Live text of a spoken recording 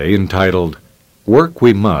entitled "Work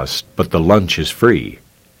We Must, but the Lunch is Free,"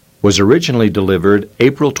 was originally delivered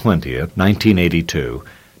April 20th, 1982,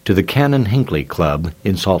 to the Canon Hinckley Club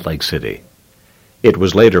in Salt Lake City. It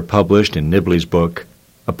was later published in Nibley's book,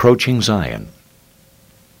 Approaching Zion.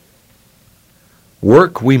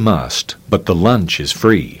 Work we must, but the lunch is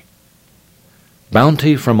free.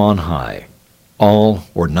 Bounty from on high, all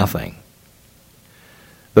or nothing.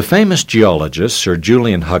 The famous geologist Sir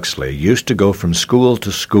Julian Huxley used to go from school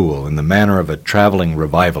to school in the manner of a traveling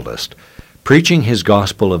revivalist, preaching his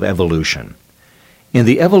gospel of evolution. In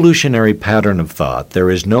the evolutionary pattern of thought, there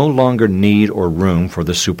is no longer need or room for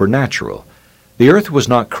the supernatural. The earth was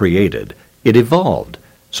not created, it evolved.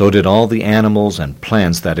 So did all the animals and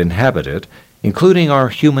plants that inhabit it, including our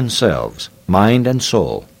human selves, mind and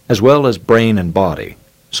soul, as well as brain and body.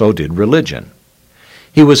 So did religion.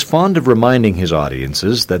 He was fond of reminding his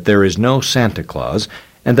audiences that there is no Santa Claus,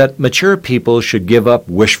 and that mature people should give up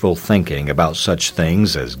wishful thinking about such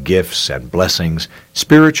things as gifts and blessings,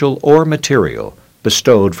 spiritual or material,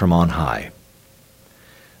 bestowed from on high.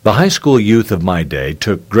 The high school youth of my day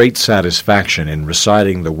took great satisfaction in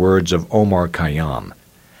reciting the words of Omar Khayyam,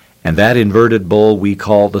 "And that inverted bowl we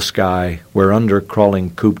call the sky, whereunder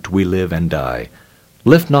crawling cooped we live and die.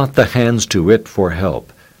 Lift not the hands to it for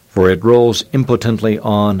help, for it rolls impotently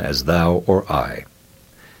on as thou or I."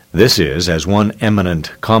 This is, as one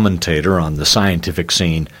eminent commentator on the scientific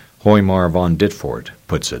scene, Hoymar von Ditfort,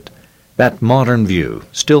 puts it, that modern view,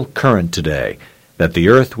 still current today, that the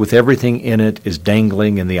earth with everything in it is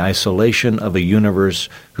dangling in the isolation of a universe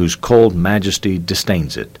whose cold majesty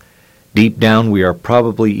disdains it. Deep down we are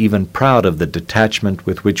probably even proud of the detachment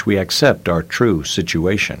with which we accept our true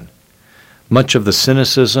situation. Much of the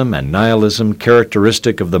cynicism and nihilism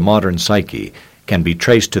characteristic of the modern psyche can be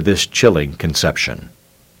traced to this chilling conception.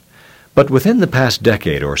 But within the past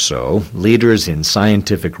decade or so, leaders in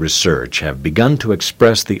scientific research have begun to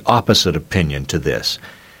express the opposite opinion to this,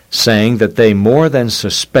 saying that they more than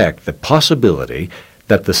suspect the possibility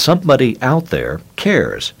that the somebody out there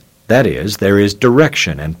cares. That is, there is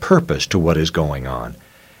direction and purpose to what is going on,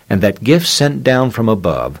 and that gifts sent down from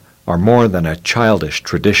above are more than a childish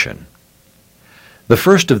tradition. The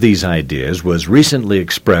first of these ideas was recently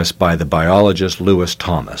expressed by the biologist Lewis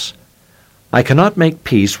Thomas. "I cannot make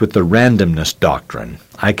peace with the randomness doctrine.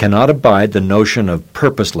 I cannot abide the notion of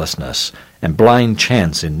purposelessness and blind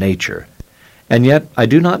chance in nature. And yet I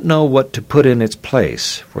do not know what to put in its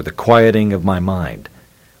place for the quieting of my mind.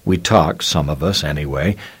 We talk, some of us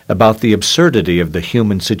anyway, about the absurdity of the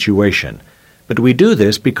human situation, but we do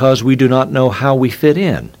this because we do not know how we fit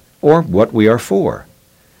in, or what we are for.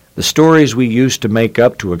 The stories we used to make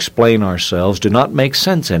up to explain ourselves do not make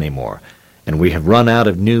sense anymore, and we have run out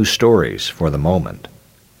of new stories for the moment."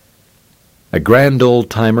 A grand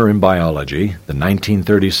old-timer in biology, the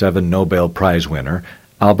 1937 Nobel Prize winner,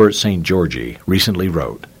 Albert St. Georgi, recently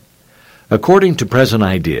wrote, "According to present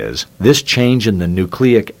ideas, this change in the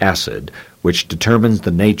nucleic acid, which determines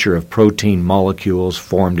the nature of protein molecules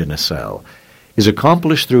formed in a cell, is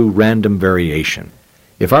accomplished through random variation.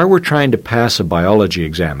 If I were trying to pass a biology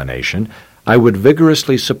examination, I would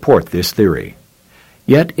vigorously support this theory.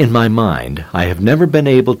 Yet in my mind, I have never been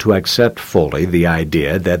able to accept fully the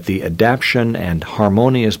idea that the adaptation and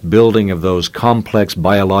harmonious building of those complex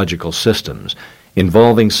biological systems,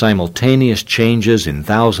 involving simultaneous changes in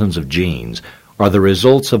thousands of genes, are the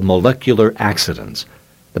results of molecular accidents.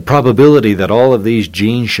 The probability that all of these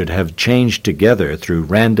genes should have changed together through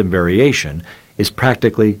random variation is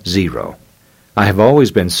practically zero. I have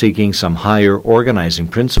always been seeking some higher organizing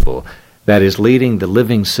principle that is leading the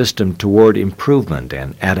living system toward improvement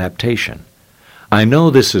and adaptation. I know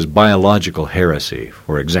this is biological heresy.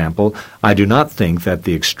 For example, I do not think that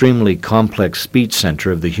the extremely complex speech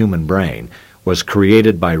center of the human brain was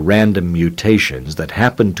created by random mutations that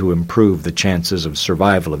happen to improve the chances of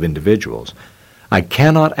survival of individuals. I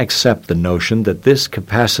cannot accept the notion that this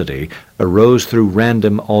capacity arose through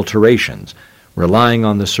random alterations, relying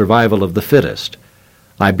on the survival of the fittest.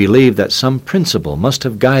 I believe that some principle must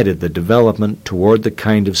have guided the development toward the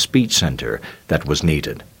kind of speech center that was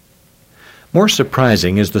needed." More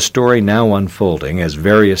surprising is the story now unfolding as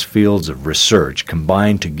various fields of research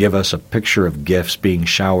combine to give us a picture of gifts being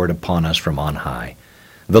showered upon us from on high.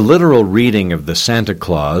 The literal reading of the Santa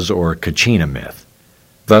Claus or Kachina myth.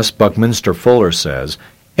 Thus Buckminster Fuller says,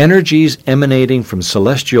 "Energies emanating from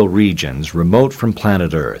celestial regions remote from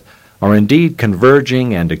planet Earth are indeed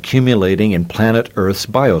converging and accumulating in planet Earth's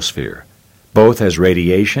biosphere, both as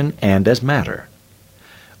radiation and as matter.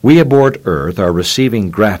 We aboard Earth are receiving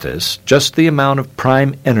gratis just the amount of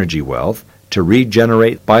prime energy wealth to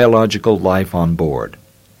regenerate biological life on board."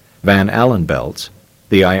 Van Allen Belts,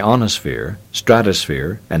 The ionosphere,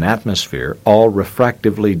 stratosphere, and atmosphere all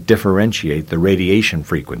refractively differentiate the radiation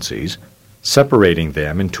frequencies, separating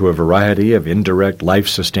them into a variety of indirect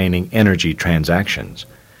life-sustaining energy transactions.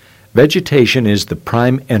 Vegetation is the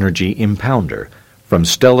prime energy impounder. From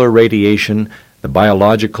stellar radiation, the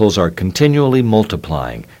biologicals are continually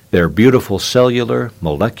multiplying, their beautiful cellular,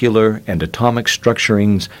 molecular, and atomic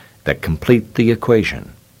structurings that complete the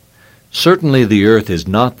equation. Certainly the Earth is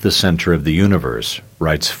not the center of the universe,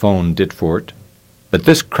 writes von Ditfort, but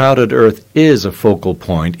this crowded Earth is a focal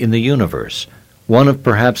point in the universe, one of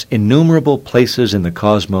perhaps innumerable places in the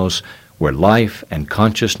cosmos where life and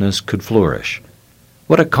consciousness could flourish.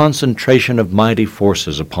 What a concentration of mighty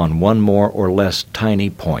forces upon one more or less tiny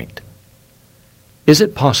point. Is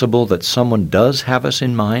it possible that someone does have us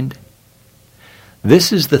in mind?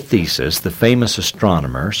 This is the thesis the famous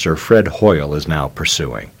astronomer Sir Fred Hoyle is now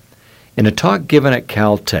pursuing. In a talk given at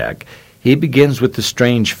Caltech, he begins with the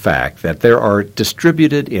strange fact that there are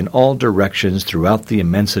distributed in all directions throughout the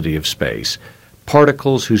immensity of space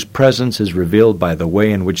particles whose presence is revealed by the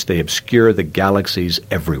way in which they obscure the galaxies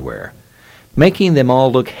everywhere, making them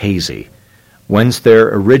all look hazy, whence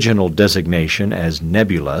their original designation as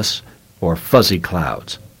nebulous or fuzzy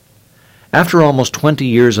clouds. After almost 20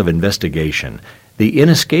 years of investigation, the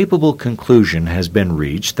inescapable conclusion has been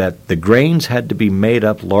reached that the grains had to be made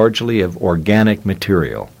up largely of organic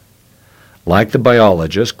material. Like the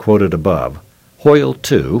biologist quoted above, Hoyle,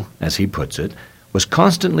 too, as he puts it, was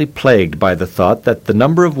constantly plagued by the thought that the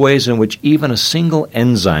number of ways in which even a single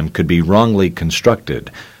enzyme could be wrongly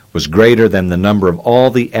constructed was greater than the number of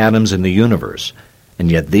all the atoms in the universe,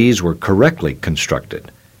 and yet these were correctly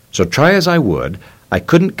constructed. So try as I would, I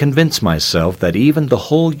couldn't convince myself that even the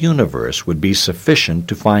whole universe would be sufficient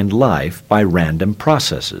to find life by random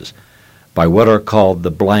processes, by what are called the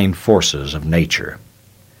blind forces of nature.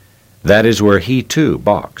 That is where he, too,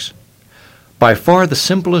 balks. By far the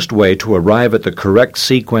simplest way to arrive at the correct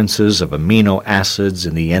sequences of amino acids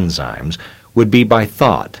in the enzymes would be by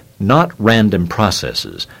thought, not random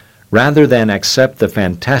processes, rather than accept the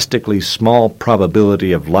fantastically small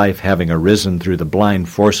probability of life having arisen through the blind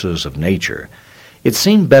forces of nature. It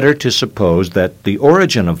seemed better to suppose that the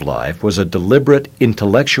origin of life was a deliberate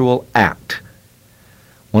intellectual act.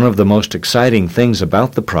 One of the most exciting things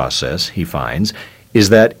about the process, he finds, is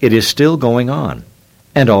that it is still going on,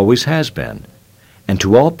 and always has been, and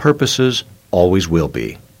to all purposes always will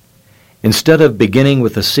be. Instead of beginning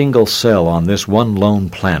with a single cell on this one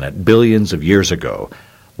lone planet billions of years ago,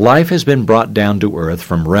 life has been brought down to Earth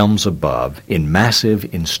from realms above in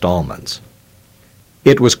massive installments.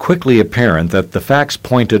 It was quickly apparent that the facts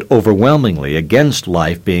pointed overwhelmingly against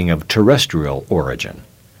life being of terrestrial origin.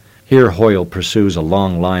 Here Hoyle pursues a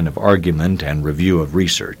long line of argument and review of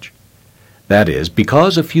research. That is,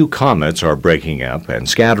 because a few comets are breaking up and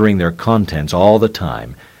scattering their contents all the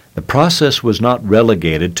time, the process was not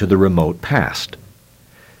relegated to the remote past.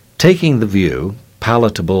 Taking the view,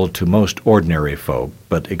 palatable to most ordinary folk,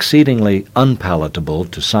 but exceedingly unpalatable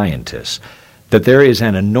to scientists, that there is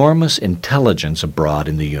an enormous intelligence abroad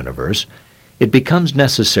in the universe, it becomes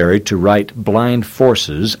necessary to write blind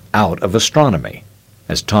forces out of astronomy,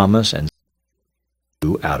 as Thomas and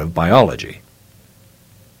do out of biology.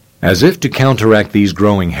 As if to counteract these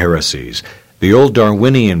growing heresies, the old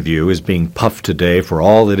Darwinian view is being puffed today for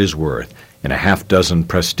all it is worth in a half-dozen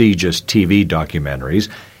prestigious TV documentaries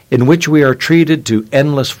in which we are treated to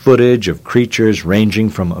endless footage of creatures ranging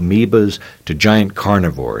from amoebas to giant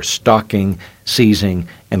carnivores, stalking, seizing,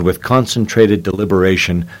 and with concentrated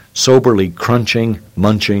deliberation, soberly crunching,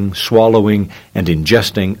 munching, swallowing, and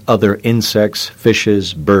ingesting other insects,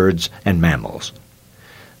 fishes, birds, and mammals.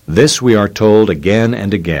 This, we are told again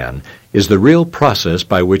and again, is the real process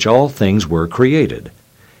by which all things were created.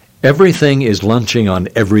 Everything is lunching on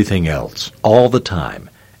everything else, all the time,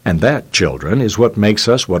 and that, children, is what makes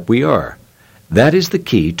us what we are. That is the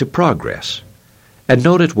key to progress. And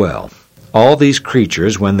note it well, all these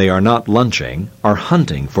creatures, when they are not lunching, are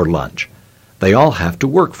hunting for lunch. They all have to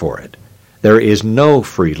work for it. There is no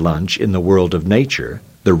free lunch in the world of nature,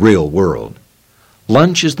 the real world.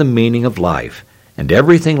 Lunch is the meaning of life, and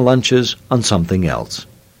everything lunches on something else.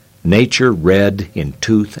 Nature red in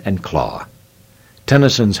tooth and claw.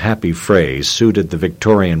 Tennyson's happy phrase suited the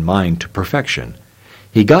Victorian mind to perfection.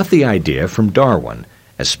 He got the idea from Darwin,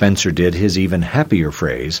 as Spencer did his even happier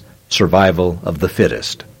phrase, survival of the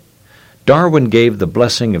fittest. Darwin gave the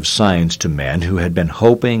blessing of science to men who had been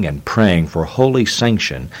hoping and praying for holy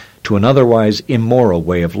sanction to an otherwise immoral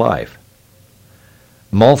way of life.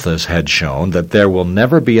 Malthus had shown that there will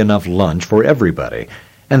never be enough lunch for everybody,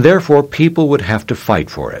 and therefore people would have to fight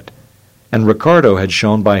for it. and Ricardo had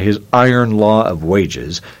shown by his iron law of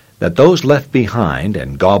wages that those left behind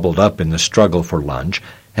and gobbled up in the struggle for lunch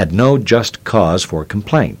had no just cause for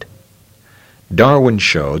complaint. Darwin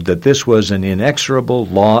showed that this was an inexorable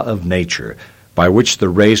law of nature by which the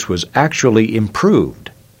race was actually improved.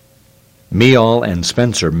 Meall and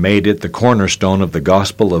Spencer made it the cornerstone of the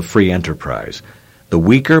gospel of free enterprise. The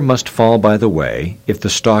weaker must fall by the way if the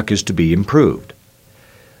stock is to be improved.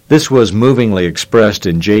 This was movingly expressed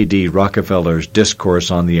in J.D. Rockefeller's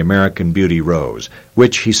discourse on the American beauty rose,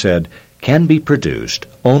 which, he said, can be produced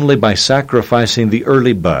only by sacrificing the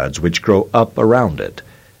early buds which grow up around it.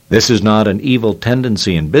 This is not an evil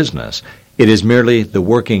tendency in business. It is merely the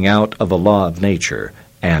working out of a law of nature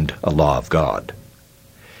and a law of God.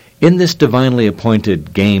 In this divinely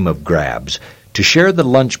appointed game of grabs, to share the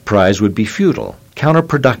lunch prize would be futile,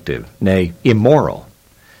 counterproductive, nay, immoral.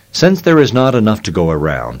 Since there is not enough to go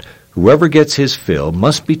around, whoever gets his fill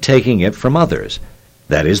must be taking it from others.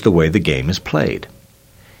 That is the way the game is played.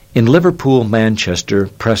 In Liverpool, Manchester,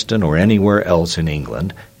 Preston, or anywhere else in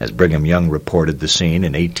England, as Brigham Young reported the scene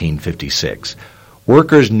in 1856,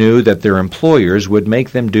 workers knew that their employers would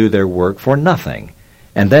make them do their work for nothing,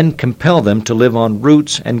 and then compel them to live on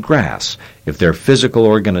roots and grass if their physical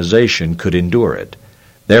organization could endure it.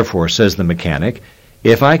 Therefore, says the mechanic,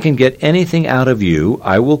 if I can get anything out of you,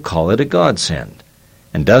 I will call it a godsend,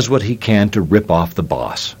 and does what he can to rip off the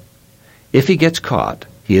boss. If he gets caught,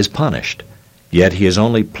 he is punished, yet he is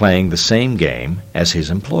only playing the same game as his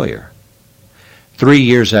employer. 3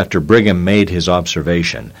 years after Brigham made his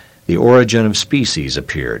observation, The Origin of Species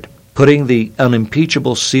appeared, putting the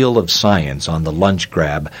unimpeachable seal of science on the lunch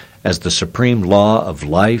grab as the supreme law of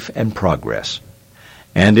life and progress.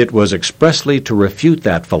 And it was expressly to refute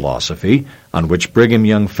that philosophy on which Brigham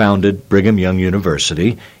Young founded Brigham Young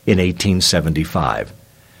University in 1875.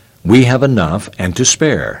 We have enough and to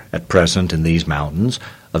spare at present in these mountains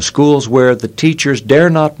of schools where the teachers dare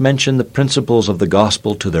not mention the principles of the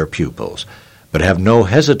gospel to their pupils, but have no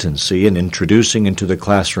hesitancy in introducing into the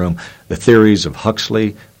classroom the theories of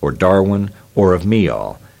Huxley or Darwin or of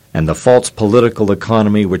Meall, and the false political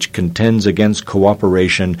economy which contends against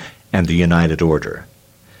cooperation and the united order.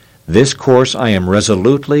 This course I am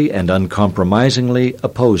resolutely and uncompromisingly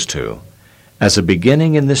opposed to. As a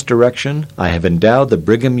beginning in this direction, I have endowed the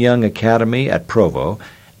Brigham Young Academy at Provo,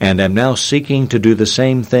 and am now seeking to do the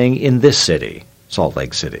same thing in this city, Salt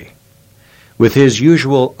Lake City. With his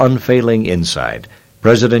usual unfailing insight,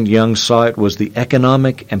 President Young saw it was the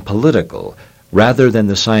economic and political, rather than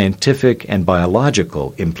the scientific and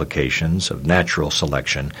biological implications of natural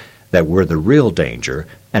selection that were the real danger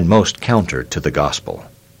and most counter to the gospel.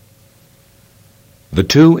 The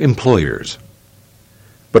two employers.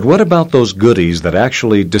 But what about those goodies that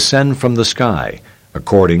actually descend from the sky,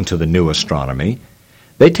 according to the new astronomy?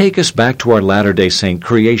 They take us back to our Latter-day Saint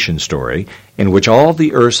creation story, in which all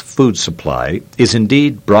the earth's food supply is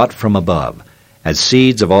indeed brought from above, as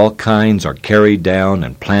seeds of all kinds are carried down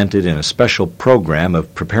and planted in a special program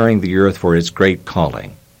of preparing the earth for its great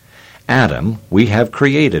calling. Adam, we have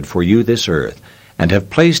created for you this earth, and have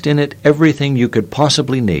placed in it everything you could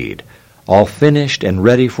possibly need, all finished and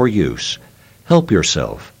ready for use. Help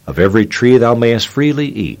yourself, of every tree thou mayest freely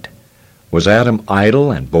eat. Was Adam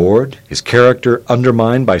idle and bored, his character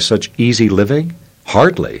undermined by such easy living?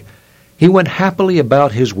 Hardly. He went happily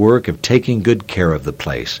about his work of taking good care of the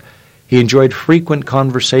place. He enjoyed frequent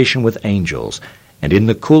conversation with angels, and in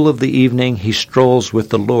the cool of the evening he strolls with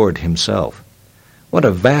the Lord himself. What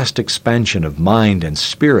a vast expansion of mind and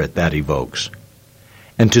spirit that evokes!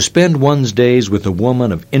 And to spend one's days with a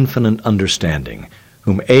woman of infinite understanding,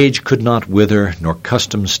 whom age could not wither nor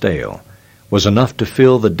custom stale, was enough to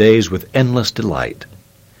fill the days with endless delight.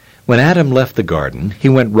 When Adam left the garden, he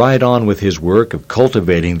went right on with his work of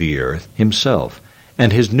cultivating the earth himself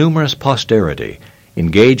and his numerous posterity,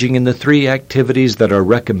 engaging in the 3 activities that are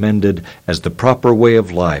recommended as the proper way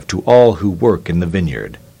of life to all who work in the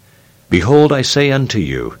vineyard. Behold, I say unto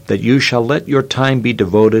you, that you shall let your time be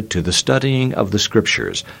devoted to the studying of the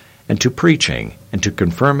Scriptures, and to preaching, and to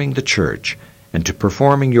confirming the church, and to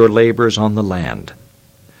performing your labors on the land.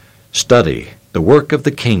 Study, the work of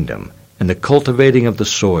the kingdom, and the cultivating of the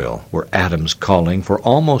soil were Adam's calling for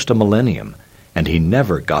almost a millennium, and he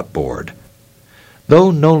never got bored.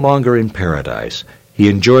 Though no longer in paradise, he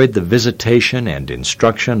enjoyed the visitation and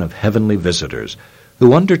instruction of heavenly visitors,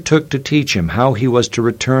 who undertook to teach him how he was to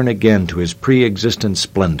return again to his pre-existent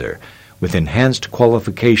splendor, with enhanced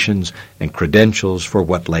qualifications and credentials for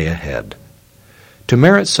what lay ahead. To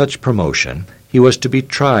merit such promotion, he was to be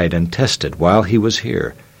tried and tested while he was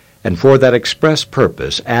here, and for that express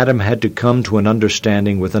purpose Adam had to come to an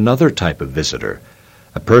understanding with another type of visitor,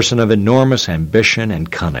 a person of enormous ambition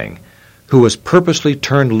and cunning, who was purposely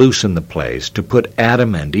turned loose in the place to put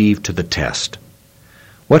Adam and Eve to the test.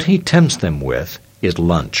 What he tempts them with is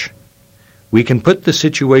lunch. We can put the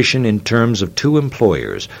situation in terms of two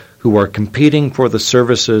employers who are competing for the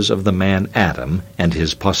services of the man Adam and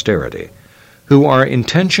his posterity, who are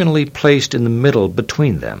intentionally placed in the middle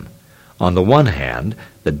between them. On the one hand,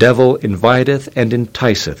 the devil inviteth and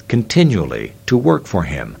enticeth continually to work for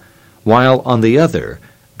him, while on the other,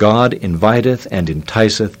 God inviteth and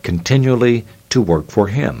enticeth continually to work for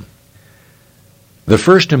him. The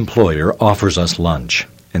first employer offers us lunch,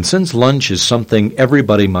 and since lunch is something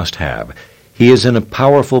everybody must have, he is in a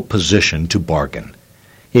powerful position to bargain.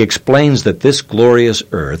 He explains that this glorious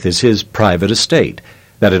earth is his private estate,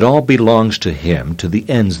 that it all belongs to him to the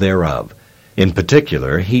ends thereof. In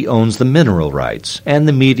particular, he owns the mineral rights and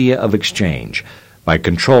the media of exchange, by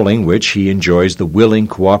controlling which he enjoys the willing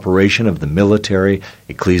cooperation of the military,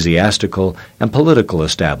 ecclesiastical, and political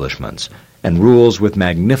establishments, and rules with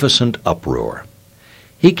magnificent uproar.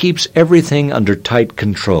 He keeps everything under tight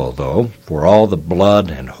control, though, for all the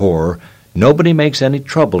blood and horror, nobody makes any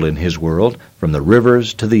trouble in his world, from the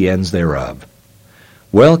rivers to the ends thereof.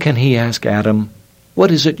 Well can he ask Adam,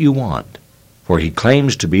 "What is it you want?" For he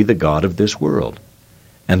claims to be the God of this world.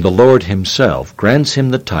 And the Lord himself grants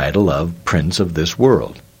him the title of Prince of this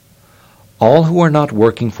world. All who are not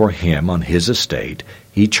working for him on his estate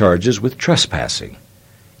he charges with trespassing,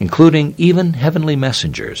 including even heavenly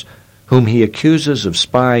messengers, whom he accuses of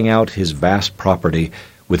spying out his vast property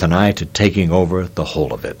with an eye to taking over the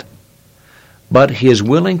whole of it. But he is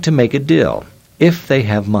willing to make a deal, if they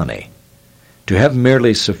have money. To have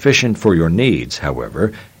merely sufficient for your needs,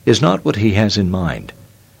 however, is not what he has in mind.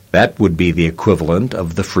 That would be the equivalent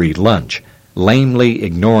of the free lunch, lamely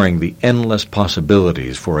ignoring the endless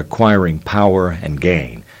possibilities for acquiring power and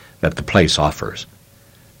gain that the place offers.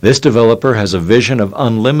 This developer has a vision of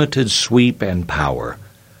unlimited sweep and power.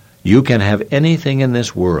 You can have anything in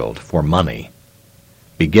this world for money,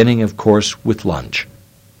 beginning, of course, with lunch.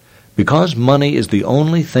 Because money is the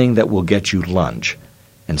only thing that will get you lunch,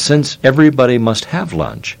 and since everybody must have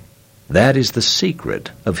lunch, that is the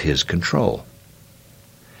secret of his control.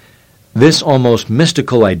 This almost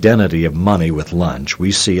mystical identity of money with lunch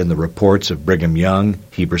we see in the reports of Brigham Young,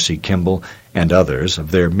 Heber C. Kimball, and others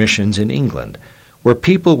of their missions in England, where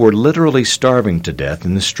people were literally starving to death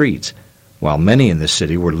in the streets, while many in the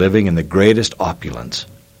city were living in the greatest opulence.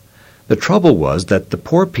 The trouble was that the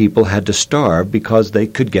poor people had to starve because they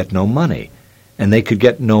could get no money, and they could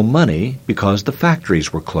get no money because the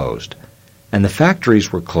factories were closed, and the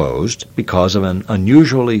factories were closed because of an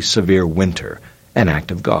unusually severe winter, an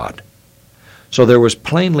act of God. So there was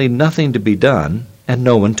plainly nothing to be done and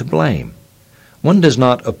no one to blame. One does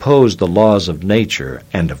not oppose the laws of nature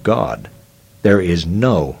and of God. There is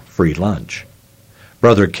no free lunch.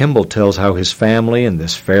 Brother Kimball tells how his family in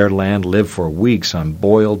this fair land lived for weeks on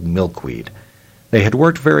boiled milkweed. They had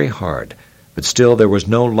worked very hard, but still there was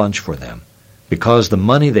no lunch for them, because the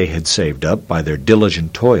money they had saved up by their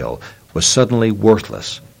diligent toil was suddenly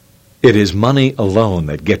worthless. It is money alone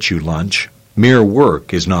that gets you lunch. Mere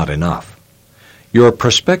work is not enough. Your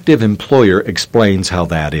prospective employer explains how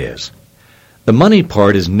that is. The money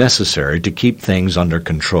part is necessary to keep things under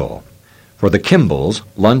control. For the Kimballs,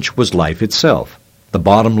 lunch was life itself, the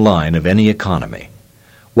bottom line of any economy.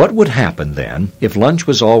 What would happen, then, if lunch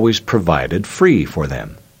was always provided free for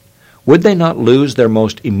them? Would they not lose their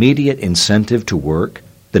most immediate incentive to work,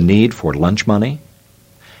 the need for lunch money?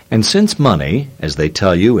 And since money, as they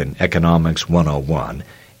tell you in Economics 101,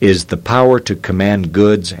 is the power to command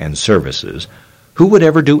goods and services, who would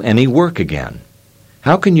ever do any work again?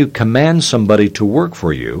 How can you command somebody to work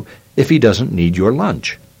for you if he doesn't need your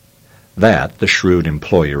lunch? That, the shrewd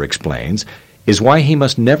employer explains, is why he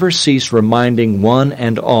must never cease reminding one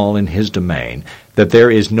and all in his domain that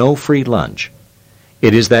there is no free lunch.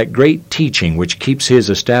 It is that great teaching which keeps his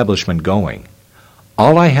establishment going.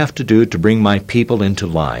 All I have to do to bring my people into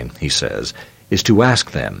line, he says, is to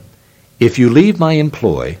ask them, "If you leave my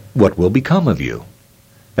employ, what will become of you?"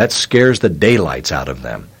 That scares the daylights out of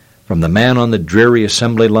them, from the man on the dreary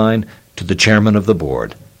assembly line to the chairman of the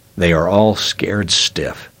board. They are all scared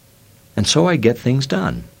stiff. And so I get things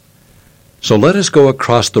done. So let us go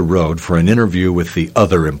across the road for an interview with the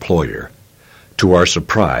other employer. To our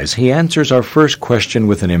surprise, he answers our first question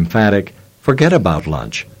with an emphatic, "Forget about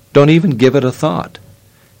lunch. Don't even give it a thought.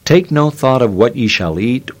 Take no thought of what ye shall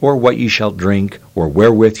eat, or what ye shall drink, or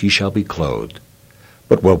wherewith ye shall be clothed."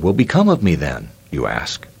 But what will become of me then, you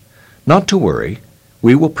ask? Not to worry.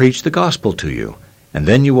 We will preach the gospel to you, and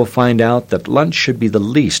then you will find out that lunch should be the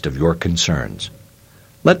least of your concerns.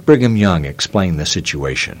 Let Brigham Young explain the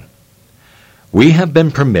situation. We have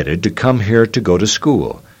been permitted to come here to go to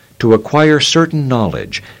school, to acquire certain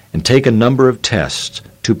knowledge, and take a number of tests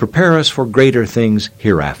to prepare us for greater things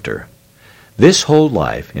hereafter. This whole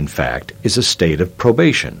life, in fact, is a state of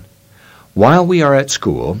probation. While we are at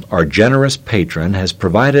school, our generous patron has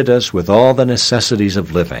provided us with all the necessities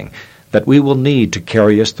of living that we will need to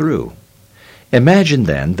carry us through. Imagine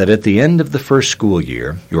then that at the end of the first school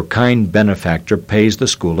year, your kind benefactor pays the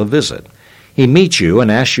school a visit. He meets you and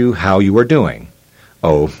asks you how you are doing.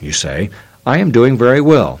 Oh, you say, I am doing very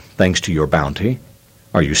well, thanks to your bounty.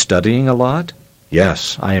 Are you studying a lot?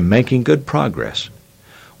 Yes, I am making good progress.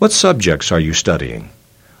 What subjects are you studying?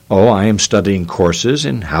 Oh, I am studying courses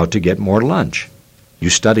in how to get more lunch. You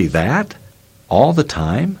study that? All the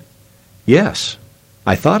time? Yes.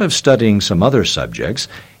 I thought of studying some other subjects.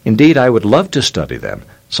 Indeed, I would love to study them.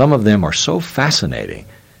 Some of them are so fascinating.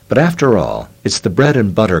 But after all, it's the bread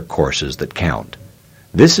and butter courses that count.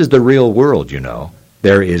 This is the real world, you know.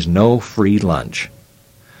 There is no free lunch.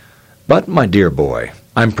 But, my dear boy,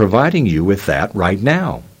 I'm providing you with that right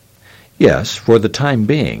now. Yes, for the time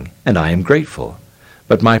being, and I am grateful.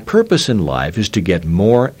 But my purpose in life is to get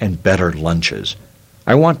more and better lunches.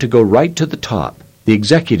 I want to go right to the top, the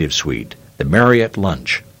executive suite, the Marriott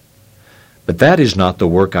lunch. But that is not the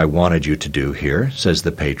work I wanted you to do here, says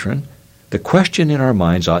the patron. The question in our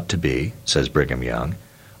minds ought to be, says Brigham Young,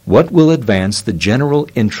 what will advance the general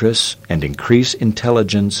interests and increase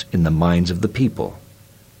intelligence in the minds of the people?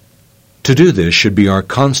 To do this should be our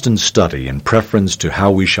constant study in preference to how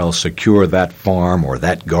we shall secure that farm or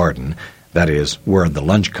that garden, that is, where the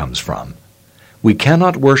lunch comes from. We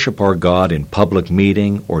cannot worship our God in public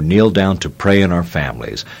meeting or kneel down to pray in our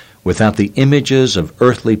families without the images of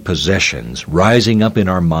earthly possessions rising up in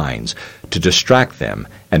our minds to distract them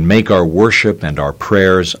and make our worship and our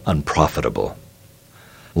prayers unprofitable.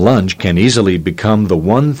 Lunch can easily become the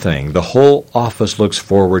one thing the whole office looks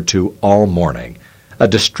forward to all morning, a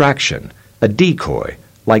distraction, a decoy,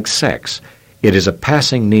 like sex. It is a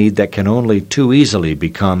passing need that can only too easily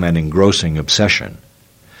become an engrossing obsession.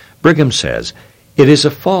 Brigham says, it is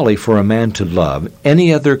a folly for a man to love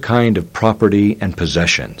any other kind of property and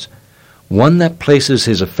possessions. One that places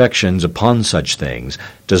his affections upon such things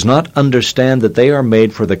does not understand that they are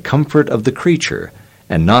made for the comfort of the creature,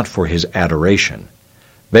 and not for his adoration.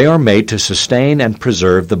 They are made to sustain and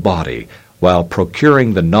preserve the body, while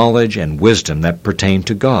procuring the knowledge and wisdom that pertain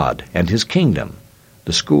to God and His kingdom,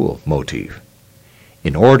 the school motive,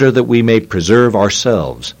 in order that we may preserve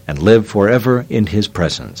ourselves and live forever in His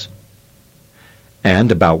presence.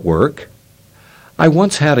 And about work? I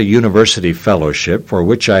once had a university fellowship for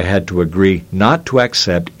which I had to agree not to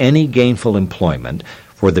accept any gainful employment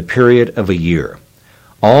for the period of a year.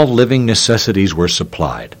 All living necessities were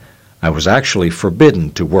supplied. I was actually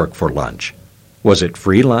forbidden to work for lunch. Was it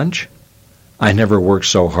free lunch? I never worked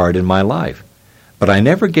so hard in my life, but I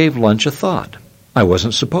never gave lunch a thought. I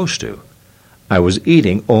wasn't supposed to. I was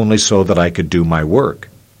eating only so that I could do my work.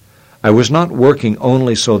 I was not working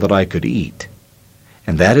only so that I could eat.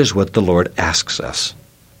 And that is what the Lord asks us,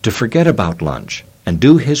 to forget about lunch and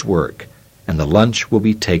do His work, and the lunch will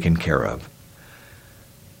be taken care of.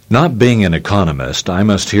 Not being an economist, I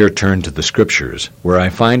must here turn to the Scriptures, where I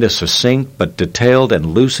find a succinct but detailed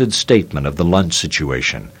and lucid statement of the lunch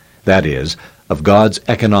situation, that is, of God's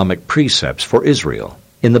economic precepts for Israel,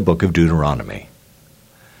 in the book of Deuteronomy.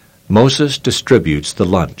 Moses distributes the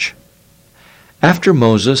lunch. After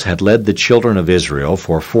Moses had led the children of Israel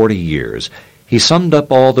for 40 years, he summed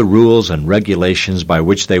up all the rules and regulations by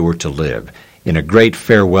which they were to live in a great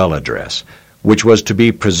farewell address, which was to be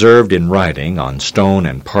preserved in writing on stone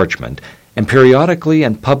and parchment, and periodically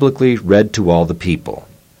and publicly read to all the people.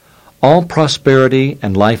 All prosperity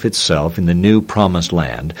and life itself in the new promised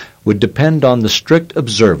land would depend on the strict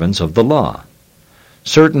observance of the law.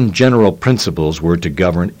 Certain general principles were to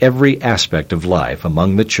govern every aspect of life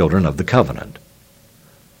among the children of the covenant.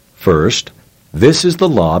 First, this is the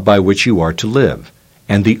law by which you are to live,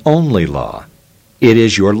 and the only law. It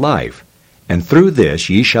is your life, and through this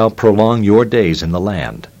ye shall prolong your days in the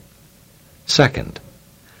land. Second,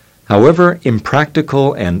 however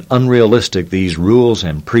impractical and unrealistic these rules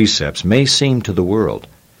and precepts may seem to the world,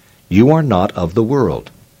 you are not of the world,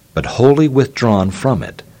 but wholly withdrawn from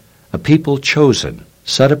it, a people chosen,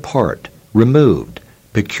 set apart, removed,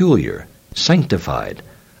 peculiar, sanctified,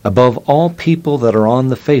 above all people that are on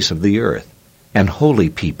the face of the earth, and holy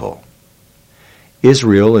people.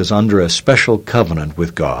 Israel is under a special covenant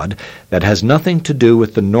with God that has nothing to do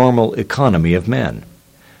with the normal economy of men.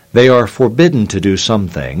 They are forbidden to do some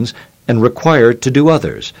things and required to do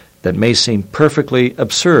others that may seem perfectly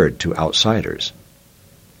absurd to outsiders.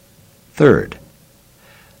 Third,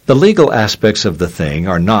 the legal aspects of the thing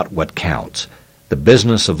are not what counts. The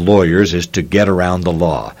business of lawyers is to get around the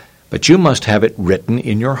law, but you must have it written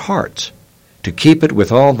in your hearts, to keep it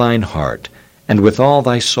with all thine heart, and with all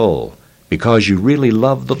thy soul, because you really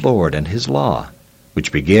love the Lord and His law,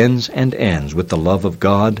 which begins and ends with the love of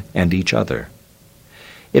God and each other.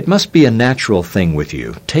 It must be a natural thing with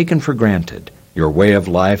you, taken for granted, your way of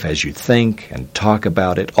life as you think and talk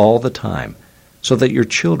about it all the time, so that your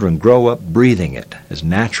children grow up breathing it as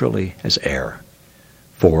naturally as air.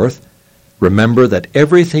 Fourth, remember that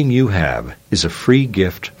everything you have is a free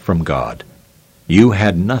gift from God. You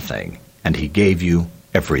had nothing, and He gave you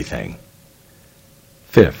everything.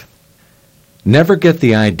 Fifth, never get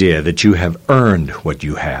the idea that you have earned what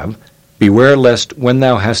you have. Beware lest when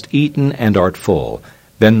thou hast eaten and art full,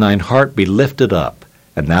 then thine heart be lifted up,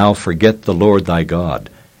 and thou forget the Lord thy God,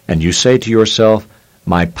 and you say to yourself,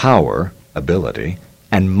 My power, ability,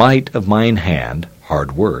 and might of mine hand,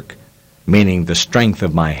 hard work, meaning the strength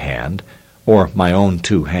of my hand, or my own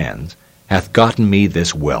 2 hands, hath gotten me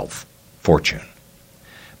this wealth, fortune.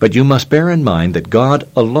 But you must bear in mind that God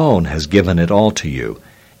alone has given it all to you,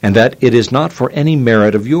 and that it is not for any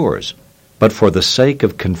merit of yours, but for the sake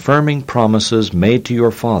of confirming promises made to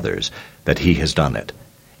your fathers that He has done it.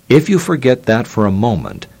 If you forget that for a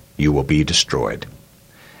moment, you will be destroyed.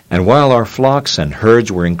 And while our flocks and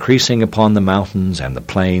herds were increasing upon the mountains and the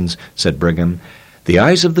plains, said Brigham, the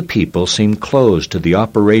eyes of the people seemed closed to the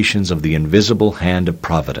operations of the invisible hand of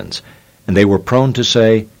providence, and they were prone to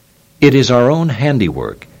say, It is our own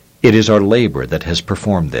handiwork, it is our labor that has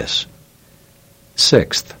performed this.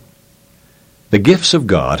 Sixth, the gifts of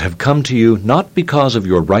God have come to you not because of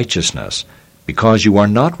your righteousness, because you are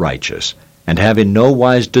not righteous, and have in no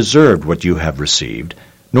wise deserved what you have received,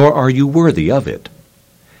 nor are you worthy of it.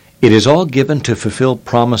 It is all given to fulfill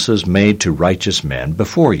promises made to righteous men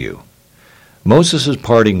before you. Moses'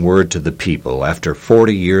 parting word to the people after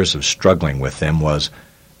 40 years of struggling with them was,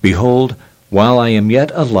 Behold, while I am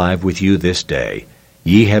yet alive with you this day,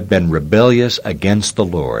 ye have been rebellious against the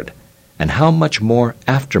Lord, and how much more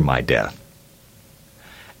after my death?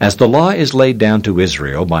 As the law is laid down to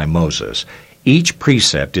Israel by Moses, each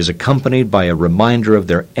precept is accompanied by a reminder of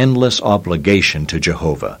their endless obligation to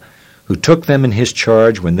Jehovah, who took them in His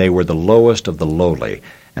charge when they were the lowest of the lowly,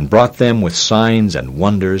 and brought them with signs and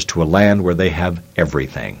wonders to a land where they have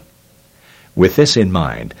everything. With this in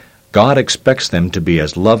mind, God expects them to be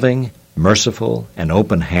as loving, merciful, and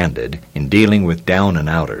open-handed in dealing with down and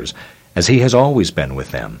outers as He has always been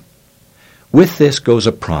with them. With this goes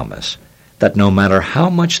a promise that no matter how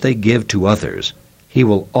much they give to others, He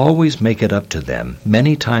will always make it up to them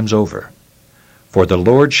many times over. For the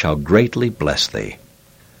Lord shall greatly bless thee.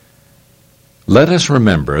 Let us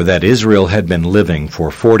remember that Israel had been living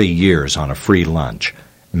for 40 years on a free lunch,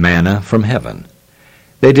 manna from heaven.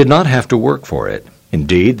 They did not have to work for it.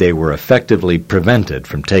 Indeed, they were effectively prevented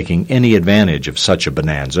from taking any advantage of such a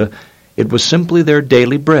bonanza. It was simply their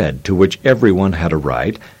daily bread to which everyone had a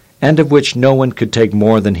right, and of which no one could take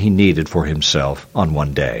more than he needed for himself on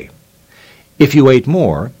one day. If you ate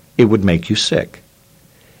more, it would make you sick.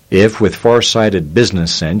 If with far-sighted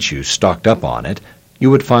business sense you stocked up on it, you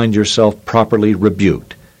would find yourself properly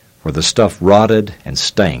rebuked, for the stuff rotted and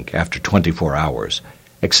stank after 24 hours,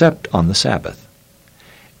 except on the Sabbath.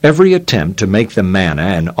 Every attempt to make the manna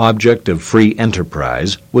an object of free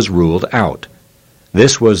enterprise was ruled out.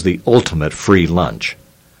 This was the ultimate free lunch.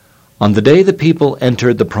 On the day the people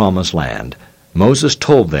entered the Promised Land, Moses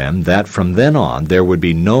told them that from then on there would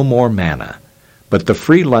be no more manna, but the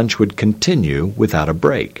free lunch would continue without a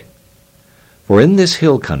break. For in this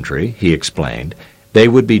hill country, he explained, they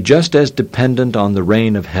would be just as dependent on the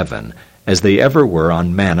rain of heaven as they ever were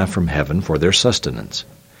on manna from heaven for their sustenance,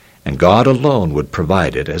 and God alone would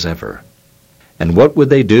provide it as ever. And what would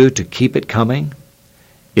they do to keep it coming?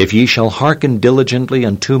 If ye shall hearken diligently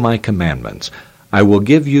unto my commandments, I will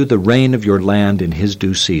give you the rain of your land in his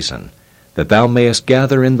due season, that thou mayest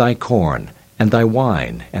gather in thy corn, and thy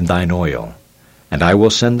wine, and thine oil. And I will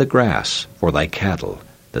send the grass for thy cattle,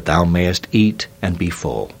 that thou mayest eat and be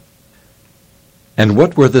full. And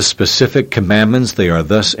what were the specific commandments they are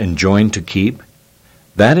thus enjoined to keep?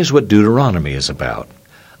 That is what Deuteronomy is about.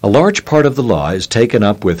 A large part of the law is taken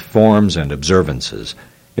up with forms and observances.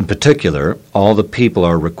 In particular, all the people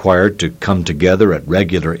are required to come together at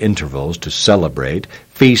regular intervals to celebrate,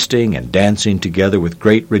 feasting and dancing together with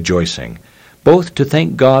great rejoicing, both to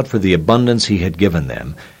thank God for the abundance he had given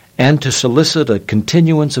them, and to solicit a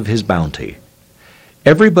continuance of his bounty.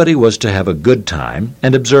 Everybody was to have a good time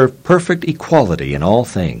and observe perfect equality in all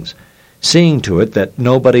things, seeing to it that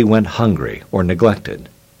nobody went hungry or neglected.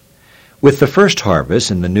 With the first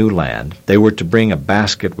harvest in the new land, they were to bring a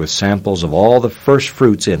basket with samples of all the first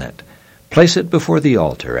fruits in it, place it before the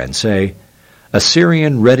altar, and say,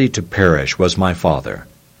 "Assyrian ready to perish was my father."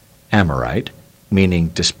 Amorite, meaning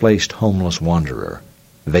displaced homeless wanderer,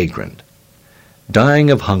 vagrant.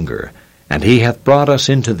 Dying of hunger, and he hath brought us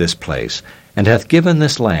into this place, and hath given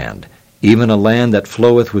this land, even a land that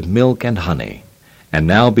floweth with milk and honey. And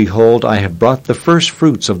now, behold, I have brought the first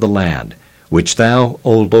fruits of the land, which thou,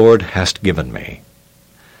 O Lord, hast given me.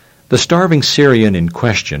 The starving Syrian in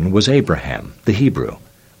question was Abraham, the Hebrew,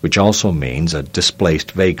 which also means a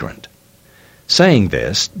displaced vagrant. Saying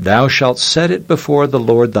this, "Thou shalt set it before the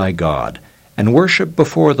Lord thy God, and worship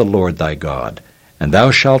before the Lord thy God, and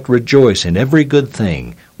thou shalt rejoice in every good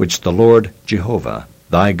thing which the Lord Jehovah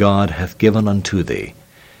thy God hath given unto thee,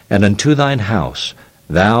 and unto thine house,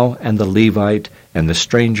 thou and the Levite and the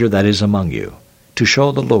stranger that is among you, to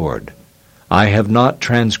show the Lord, I have not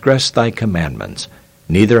transgressed thy commandments,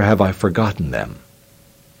 neither have I forgotten them."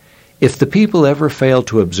 If the people ever fail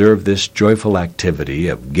to observe this joyful activity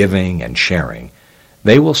of giving and sharing,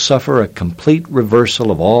 they will suffer a complete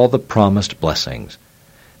reversal of all the promised blessings.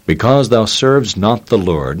 Because thou servest not the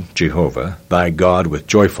Lord, Jehovah, thy God with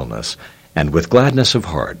joyfulness, and with gladness of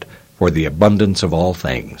heart, for the abundance of all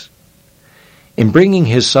things. In bringing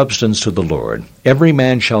his substance to the Lord, every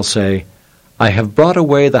man shall say, I have brought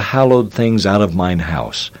away the hallowed things out of mine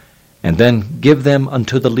house, and then give them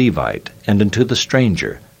unto the Levite, and unto the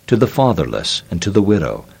stranger, to the fatherless, and to the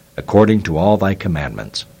widow, according to all thy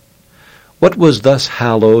commandments. What was thus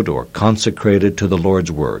hallowed or consecrated to the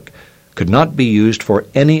Lord's work could not be used for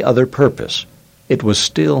any other purpose. It was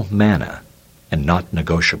still manna, and not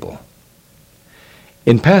negotiable.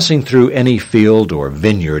 In passing through any field or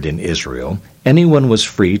vineyard in Israel, anyone was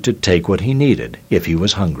free to take what he needed, if he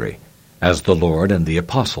was hungry, as the Lord and the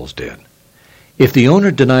apostles did. If the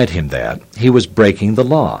owner denied him that, he was breaking the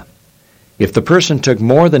law. If the person took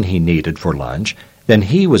more than he needed for lunch, then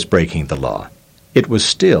he was breaking the law. It was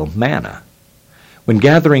still manna. When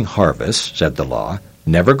gathering harvests, said the law,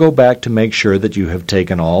 never go back to make sure that you have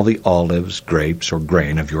taken all the olives, grapes, or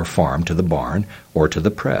grain of your farm to the barn or to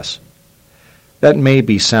the press. That may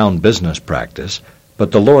be sound business practice,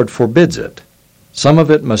 but the Lord forbids it. Some of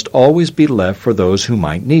it must always be left for those who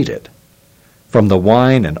might need it. From the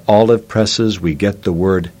wine and olive presses we get the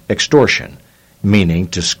word extortion, meaning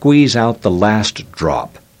to squeeze out the last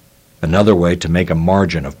drop. Another way to make a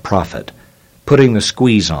margin of profit, putting the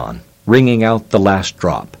squeeze on, wringing out the last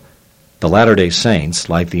drop. The Latter-day Saints,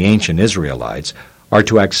 like the ancient Israelites, are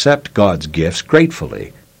to accept God's gifts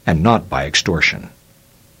gratefully and not by extortion.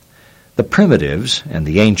 The primitives and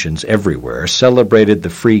the ancients everywhere celebrated the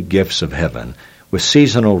free gifts of heaven with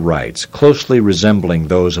seasonal rites closely resembling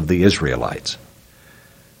those of the Israelites.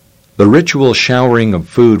 The ritual showering of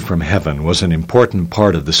food from heaven was an important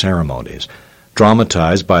part of the ceremonies,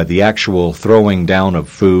 dramatized by the actual throwing down of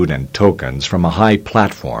food and tokens from a high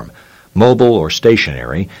platform, mobile or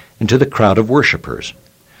stationary, into the crowd of worshippers.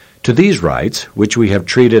 To these rites, which we have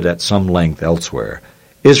treated at some length elsewhere,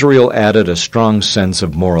 Israel added a strong sense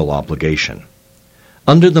of moral obligation.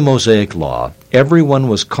 Under the Mosaic Law, everyone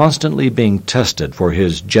was constantly being tested for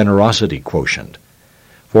his generosity quotient.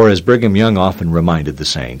 For as Brigham Young often reminded the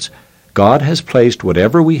saints, God has placed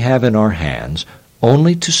whatever we have in our hands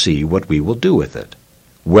only to see what we will do with it,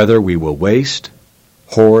 whether we will waste,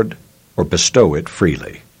 hoard, or bestow it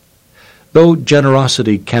freely. Though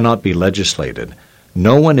generosity cannot be legislated,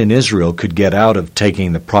 no one in Israel could get out of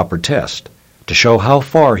taking the proper test to show how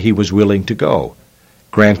far he was willing to go,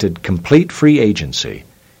 granted complete free agency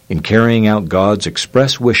in carrying out God's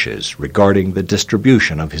express wishes regarding the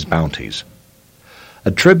distribution of his bounties.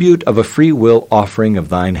 A tribute of a free will offering of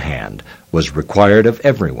thine hand was required of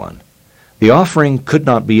everyone. The offering could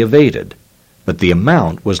not be evaded, but the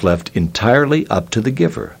amount was left entirely up to the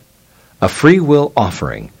giver. A free will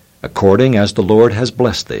offering, according as the Lord has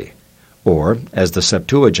blessed thee, or, as the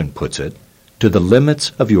Septuagint puts it, to the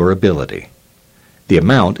limits of your ability. The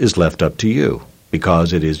amount is left up to you,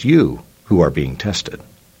 because it is you who are being tested.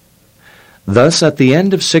 Thus, at the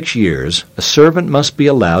end of 6 years, a servant must be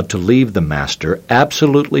allowed to leave the master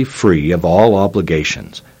absolutely free of all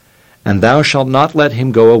obligations, and thou shalt not let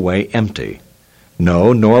him go away empty,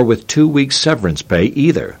 no, nor with 2 weeks' severance pay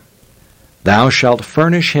either. Thou shalt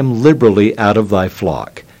furnish him liberally out of thy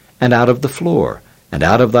flock, and out of the floor, and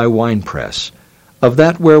out of thy winepress. Of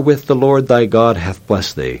that wherewith the Lord thy God hath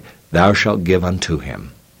blessed thee, thou shalt give unto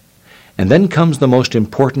him. And then comes the most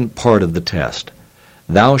important part of the test.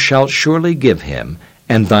 Thou shalt surely give him,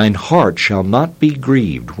 and thine heart shall not be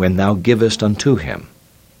grieved when thou givest unto him.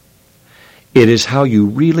 It is how you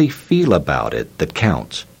really feel about it that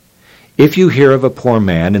counts. If you hear of a poor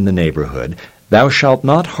man in the neighborhood, thou shalt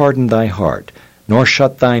not harden thy heart, nor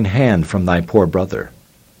shut thine hand from thy poor brother.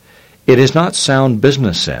 It is not sound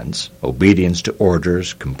business sense, obedience to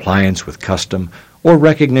orders, compliance with custom, or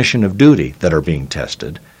recognition of duty that are being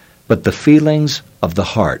tested, but the feelings of the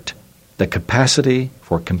heart, the capacity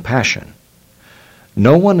for compassion.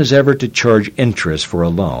 No one is ever to charge interest for a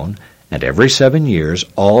loan, and every 7 years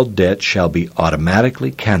all debt shall be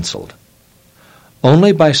automatically canceled.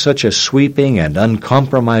 Only by such a sweeping and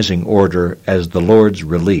uncompromising order as the Lord's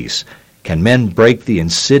release can men break the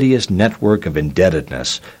insidious network of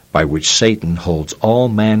indebtedness by which Satan holds all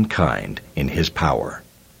mankind in his power.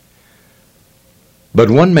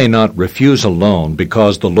 But one may not refuse a loan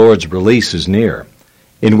because the Lord's release is near,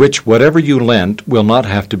 in which whatever you lent will not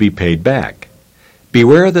have to be paid back.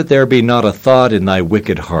 Beware that there be not a thought in thy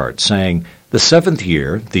wicked heart, saying, The 7th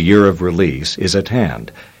year, the year of release, is at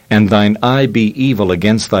hand, and thine eye be evil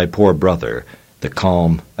against thy poor brother, the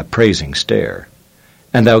calm, appraising stare.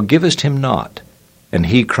 And thou givest him not, and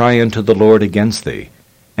he cry unto the Lord against thee,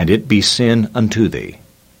 and it be sin unto thee.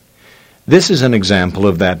 This is an example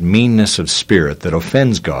of that meanness of spirit that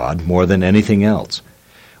offends God more than anything else.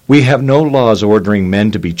 We have no laws ordering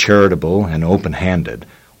men to be charitable and open-handed,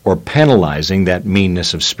 or penalizing that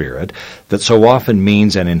meanness of spirit that so often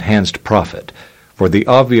means an enhanced profit, for the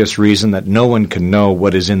obvious reason that no one can know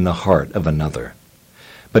what is in the heart of another.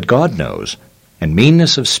 But God knows, and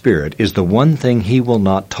meanness of spirit is the one thing he will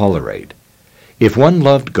not tolerate. If one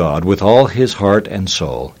loved God with all his heart and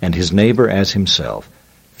soul, and his neighbor as himself,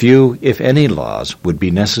 few, if any, laws would be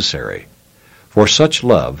necessary. For such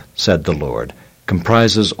love, said the Lord,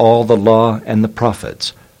 comprises all the law and the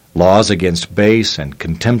prophets. Laws against base and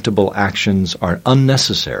contemptible actions are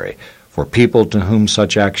unnecessary for people to whom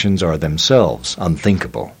such actions are themselves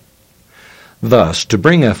unthinkable. Thus, to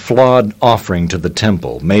bring a flawed offering to the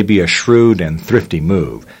temple may be a shrewd and thrifty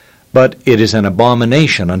move, but it is an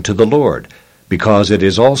abomination unto the Lord, because it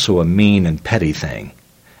is also a mean and petty thing,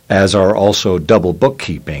 as are also double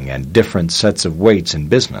bookkeeping and different sets of weights in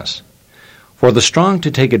business. For the strong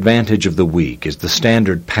to take advantage of the weak is the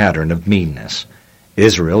standard pattern of meanness.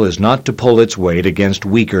 Israel is not to pull its weight against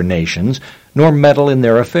weaker nations, nor meddle in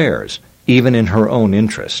their affairs, even in her own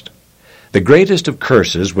interest. The greatest of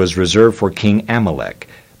curses was reserved for King Amalek,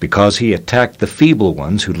 because he attacked the feeble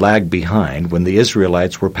ones who lagged behind when the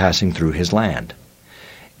Israelites were passing through his land.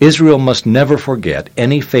 Israel must never forget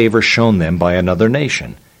any favor shown them by another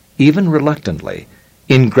nation, even reluctantly.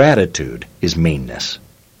 Ingratitude is meanness.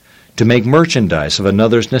 To make merchandise of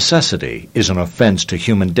another's necessity is an offense to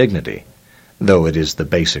human dignity, though it is the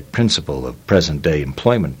basic principle of present-day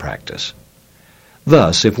employment practice.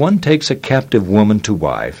 Thus, if one takes a captive woman to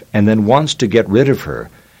wife and then wants to get rid of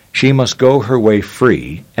her, she must go her way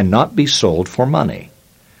free and not be sold for money,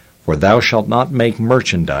 for thou shalt not make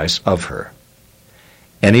merchandise of her.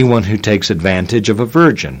 Anyone who takes advantage of a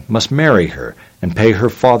virgin must marry her and pay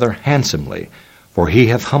her father handsomely, for he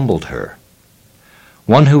hath humbled her.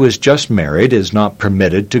 One who is just married is not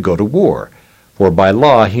permitted to go to war, for by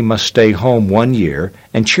law he must stay home 1 year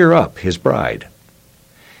and cheer up his bride.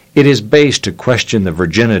 It is base to question the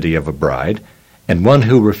virginity of a bride, and one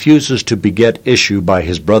who refuses to beget issue by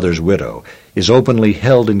his brother's widow is openly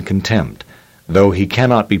held in contempt. Though he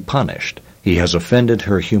cannot be punished, he has offended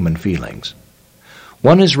her human feelings.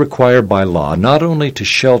 One is required by law not only to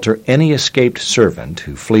shelter any escaped servant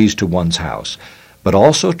who flees to one's house, but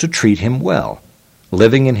also to treat him well,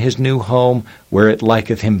 living in his new home where it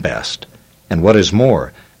liketh him best. And what is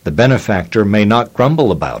more, the benefactor may not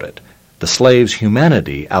grumble about it. The slave's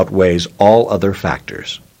humanity outweighs all other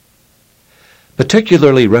factors.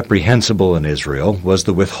 Particularly reprehensible in Israel was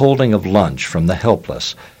the withholding of lunch from the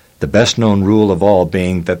helpless, the best-known rule of all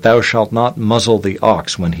being that thou shalt not muzzle the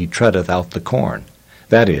ox when he treadeth out the corn,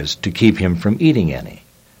 that is, to keep him from eating any.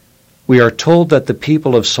 We are told that the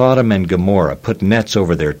people of Sodom and Gomorrah put nets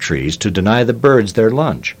over their trees to deny the birds their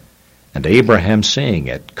lunch, and Abraham, seeing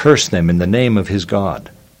it, cursed them in the name of his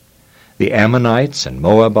God. The Ammonites and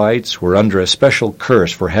Moabites were under a special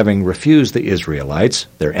curse for having refused the Israelites,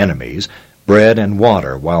 their enemies, bread and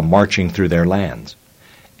water while marching through their lands.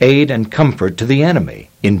 Aid and comfort to the enemy,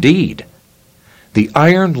 indeed. The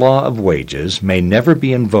iron law of wages may never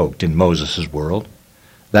be invoked in Moses' world.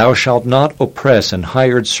 Thou shalt not oppress an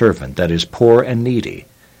hired servant that is poor and needy,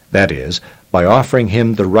 that is, by offering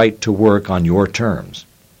him the right to work on your terms.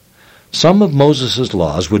 Some of Moses'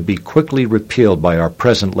 laws would be quickly repealed by our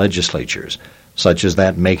present legislatures, such as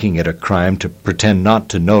that making it a crime to pretend not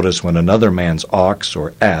to notice when another man's ox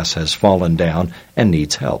or ass has fallen down and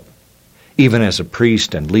needs help. even as a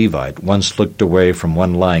priest and Levite once looked away from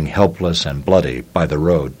one lying helpless and bloody by the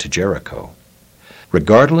road to Jericho.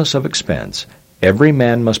 Regardless of expense, every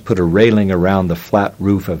man must put a railing around the flat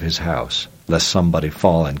roof of his house, lest somebody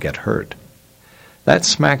fall and get hurt. That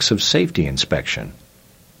smacks of safety inspection.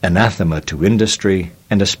 Anathema to industry,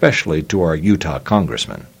 and especially to our Utah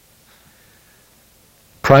congressman.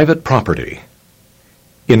 Private property.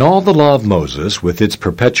 In all the law of Moses, with its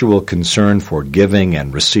perpetual concern for giving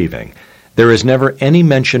and receiving, there is never any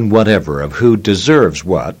mention whatever of who deserves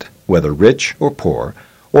what, whether rich or poor,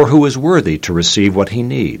 or who is worthy to receive what he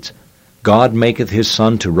needs. God maketh his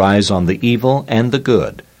sun to rise on the evil and the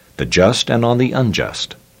good, the just and on the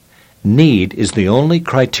unjust. Need is the only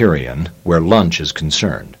criterion where lunch is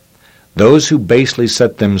concerned. Those who basely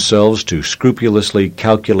set themselves to scrupulously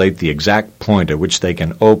calculate the exact point at which they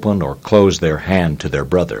can open or close their hand to their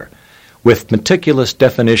brother, with meticulous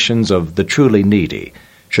definitions of the truly needy,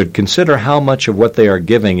 should consider how much of what they are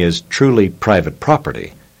giving is truly private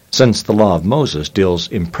property, since the law of Moses deals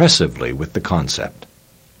impressively with the concept.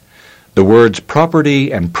 The words property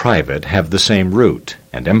and private have the same root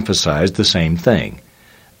and emphasize the same thing,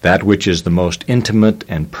 that which is the most intimate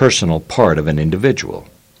and personal part of an individual.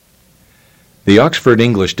 The Oxford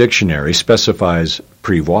English Dictionary specifies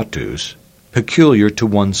privatus, peculiar to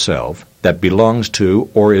oneself, that belongs to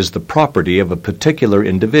or is the property of a particular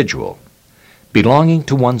individual, belonging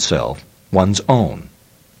to oneself, one's own,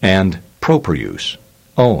 and proprius,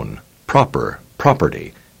 own, proper,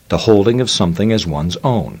 property, the holding of something as one's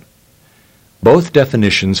own. Both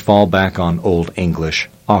definitions fall back on Old English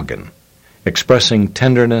ogen, expressing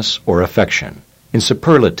tenderness or affection, in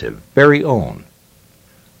superlative, very own.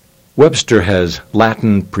 Webster has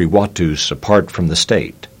Latin privatus apart from the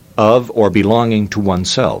state, of or belonging to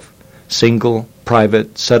oneself, single,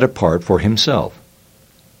 private, set apart for himself.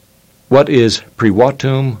 What is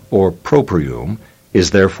privatum or proprium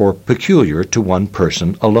is therefore peculiar to one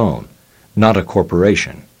person alone, not a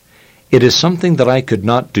corporation. It is something that I could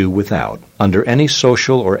not do without under any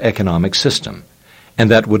social or economic system,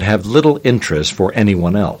 and that would have little interest for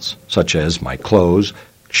anyone else, such as my clothes,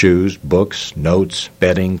 shoes, books, notes,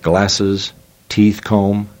 bedding, glasses, teeth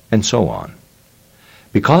comb, and so on.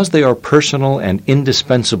 Because they are personal and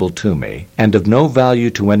indispensable to me, and of no value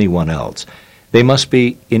to anyone else, they must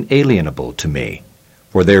be inalienable to me,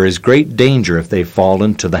 for there is great danger if they fall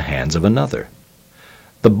into the hands of another.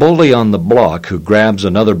 The bully on the block who grabs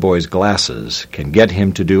another boy's glasses can get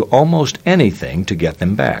him to do almost anything to get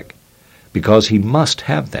them back, because he must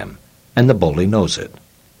have them, and the bully knows it.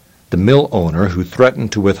 The mill owner who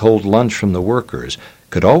threatened to withhold lunch from the workers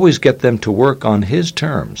could always get them to work on his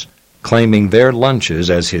terms, claiming their lunches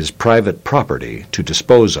as his private property to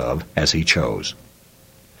dispose of as he chose.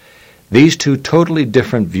 These two totally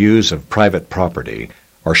different views of private property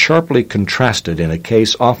are sharply contrasted in a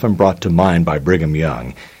case often brought to mind by Brigham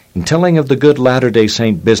Young in telling of the good Latter-day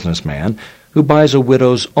Saint businessman who buys a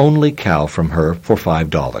widow's only cow from her for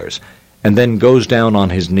 $5, and then goes down on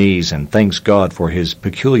his knees and thanks God for his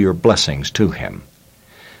peculiar blessings to him.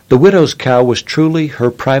 The widow's cow was truly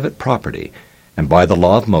her private property, and by the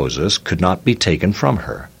law of Moses could not be taken from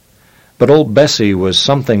her. But old Bessie was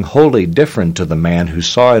something wholly different to the man who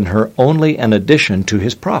saw in her only an addition to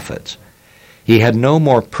his profits. He had no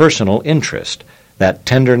more personal interest, that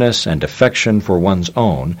tenderness and affection for one's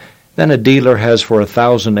own, than a dealer has for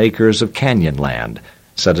 1,000 acres of canyon land,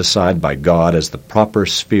 set aside by God as the proper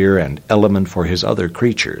sphere and element for his other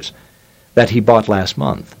creatures, that he bought last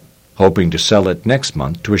month, hoping to sell it next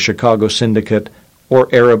month to a Chicago syndicate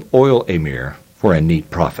or Arab oil emir for a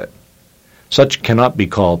neat profit. Such cannot be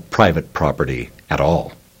called private property at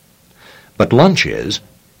all. But lunch is.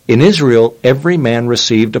 In Israel, every man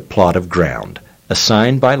received a plot of ground,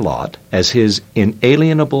 assigned by lot as his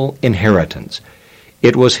inalienable inheritance.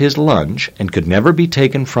 It was his lunch and could never be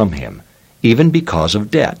taken from him, even because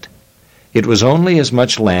of debt. It was only as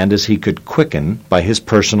much land as he could quicken by his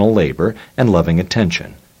personal labor and loving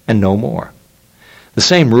attention, and no more. The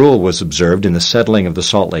same rule was observed in the settling of the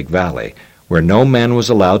Salt Lake Valley, where no man was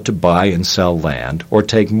allowed to buy and sell land or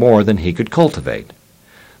take more than he could cultivate.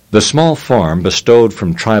 The small farm bestowed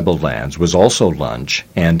from tribal lands was also lunch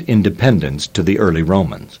and independence to the early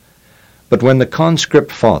Romans. But when the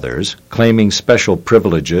conscript fathers, claiming special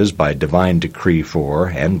privileges by divine decree for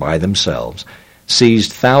and by themselves,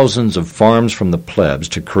 seized thousands of farms from the plebs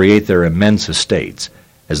to create their immense estates,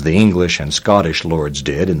 as the English and Scottish lords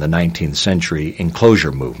did in the 19th century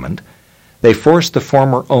enclosure movement, they forced the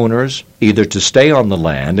former owners either to stay on the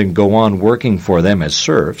land and go on working for them as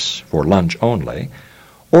serfs, for lunch only,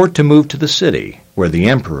 or to move to the city, where the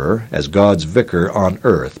emperor, as God's vicar on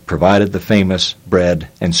earth, provided the famous bread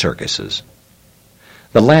and circuses.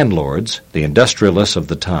 The landlords, the industrialists of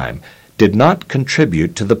the time, did not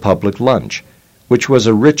contribute to the public lunch, which was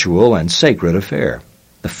a ritual and sacred affair,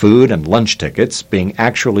 the food and lunch tickets being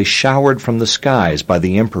actually showered from the skies by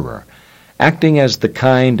the emperor, acting as the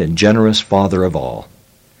kind and generous father of all.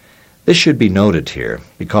 This should be noted here,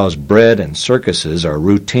 because bread and circuses are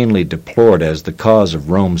routinely deplored as the cause of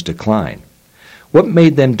Rome's decline. What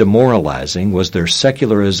made them demoralizing was their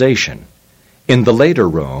secularization. In the later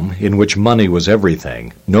Rome, in which money was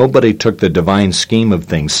everything, nobody took the divine scheme of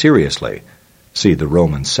things seriously. See the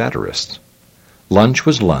Roman satirists. Lunch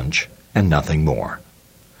was lunch, and nothing more.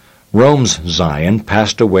 Rome's Zion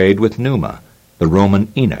passed away with Numa, the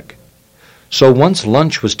Roman Enoch. So once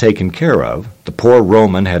lunch was taken care of, the poor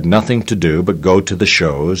Roman had nothing to do but go to the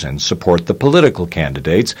shows and support the political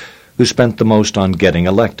candidates who spent the most on getting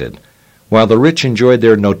elected, while the rich enjoyed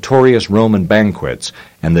their notorious Roman banquets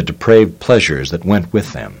and the depraved pleasures that went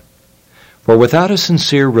with them. For without a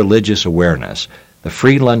sincere religious awareness, the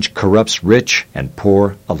free lunch corrupts rich and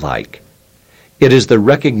poor alike. It is the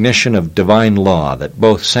recognition of divine law that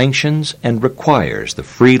both sanctions and requires the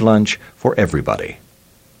free lunch for everybody.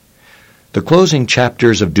 The closing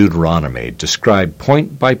chapters of Deuteronomy describe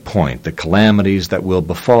point by point the calamities that will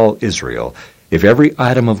befall Israel if every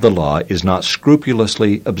item of the law is not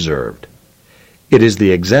scrupulously observed. It is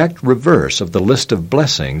the exact reverse of the list of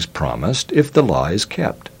blessings promised if the law is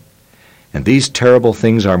kept. And these terrible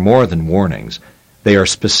things are more than warnings. They are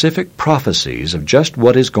specific prophecies of just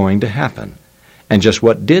what is going to happen, and just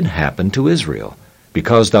what did happen to Israel,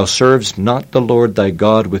 because thou servest not the Lord thy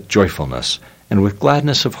God with joyfulness and with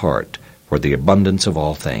gladness of heart, for the abundance of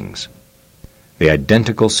all things. The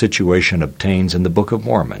identical situation obtains in the Book of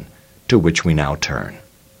Mormon, to which we now turn.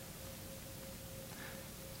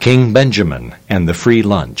 King Benjamin and the free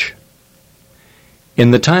lunch.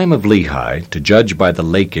 In the time of Lehi, to judge by the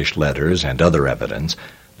Lachish letters and other evidence,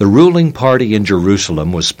 the ruling party in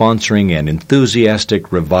Jerusalem was sponsoring an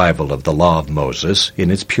enthusiastic revival of the law of Moses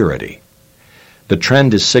in its purity. The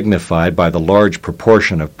trend is signified by the large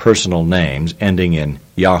proportion of personal names ending in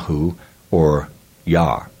Yahu or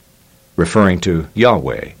Yah, referring to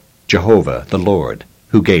Yahweh, Jehovah, the Lord,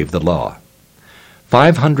 who gave the law.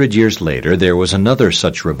 500 years later, there was another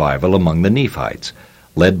such revival among the Nephites,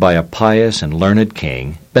 led by a pious and learned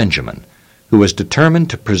king, Benjamin, who was determined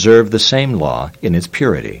to preserve the same law in its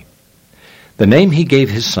purity. The name he gave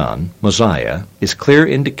his son, Mosiah, is clear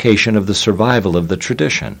indication of the survival of the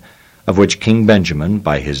tradition, of which King Benjamin,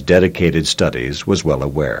 by his dedicated studies, was well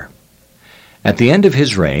aware. At the end of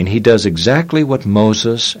his reign, he does exactly what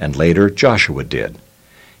Moses and later Joshua did.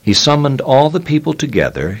 He summoned all the people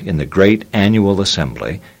together in the great annual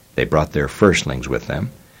assembly, they brought their firstlings with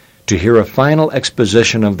them, to hear a final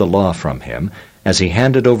exposition of the law from him as he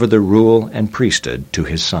handed over the rule and priesthood to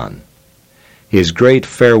his son. His great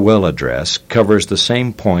farewell address covers the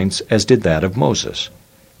same points as did that of Moses,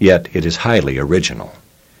 yet it is highly original.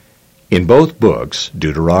 In both books,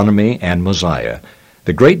 Deuteronomy and Mosiah,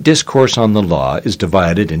 the great discourse on the law is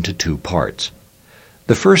divided into two parts.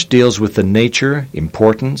 The first deals with the nature,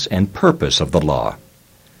 importance, and purpose of the law.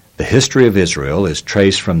 The history of Israel is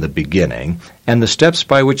traced from the beginning, and the steps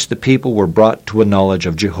by which the people were brought to a knowledge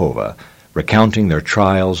of Jehovah, recounting their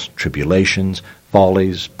trials, tribulations,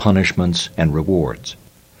 follies, punishments, and rewards.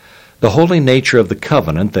 The holy nature of the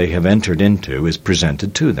covenant they have entered into is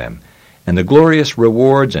presented to them, and the glorious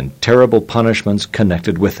rewards and terrible punishments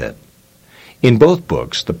connected with it. In both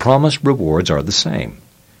books, the promised rewards are the same.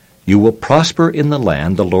 You will prosper in the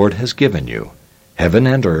land the Lord has given you. Heaven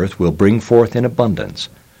and earth will bring forth in abundance.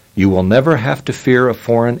 You will never have to fear a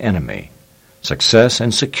foreign enemy. Success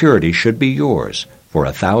and security should be yours for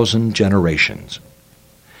 1,000 generations.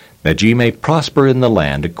 That ye may prosper in the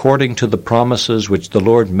land according to the promises which the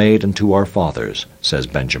Lord made unto our fathers, says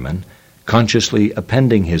Benjamin, consciously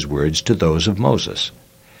appending his words to those of Moses.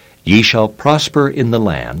 Ye shall prosper in the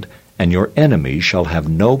land, and your enemies shall have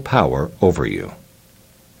no power over you.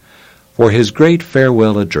 For his great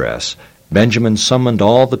farewell address, Benjamin summoned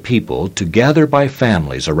all the people to gather by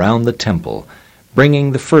families around the temple,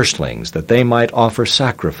 bringing the firstlings that they might offer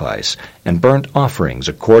sacrifice and burnt offerings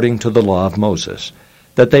according to the law of Moses,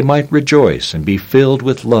 that they might rejoice and be filled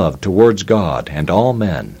with love towards God and all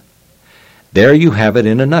men. There you have it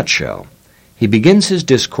in a nutshell. He begins his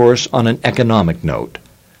discourse on an economic note.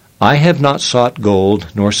 I have not sought gold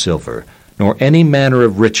nor silver, nor any manner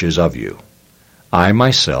of riches of you. I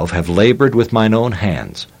myself have labored with mine own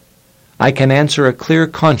hands. I can answer a clear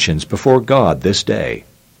conscience before God this day.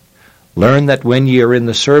 Learn that when ye are in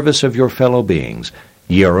the service of your fellow beings,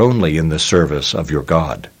 ye are only in the service of your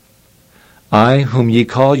God. I, whom ye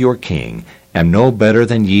call your king, am no better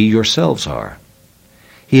than ye yourselves are.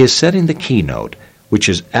 He is setting the keynote, which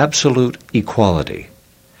is absolute equality,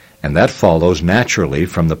 and that follows naturally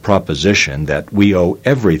from the proposition that we owe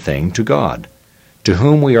everything to God, to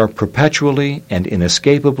whom we are perpetually and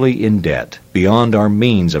inescapably in debt beyond our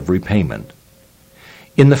means of repayment.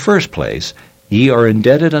 In the first place, ye are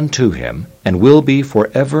indebted unto him, and will be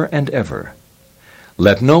forever and ever.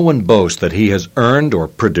 Let no one boast that he has earned or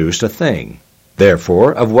produced a thing.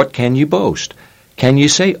 Therefore, of what can ye boast? Can ye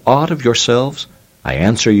say aught of yourselves? I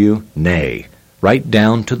answer you, nay, right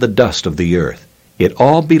down to the dust of the earth. It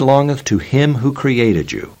all belongeth to him who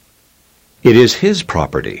created you. It is his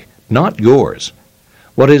property, not yours.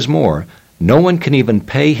 What is more, no one can even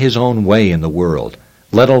pay his own way in the world,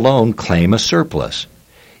 let alone claim a surplus.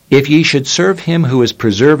 If ye should serve him who is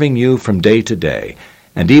preserving you from day to day,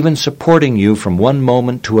 and even supporting you from one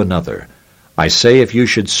moment to another, I say if you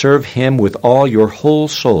should serve him with all your whole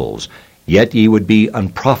souls, yet ye would be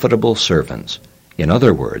unprofitable servants. In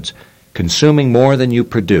other words, consuming more than you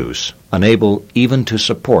produce, unable even to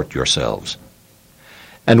support yourselves.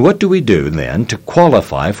 And what do we do, then, to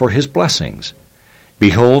qualify for his blessings?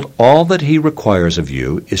 Behold, all that he requires of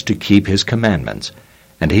you is to keep his commandments,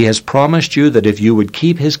 and he has promised you that if you would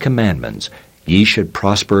keep his commandments, ye should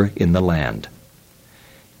prosper in the land.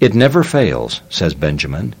 It never fails, says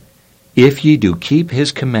Benjamin. If ye do keep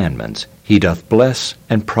his commandments, he doth bless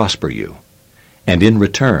and prosper you. And in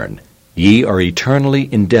return, ye are eternally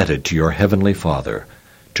indebted to your heavenly Father,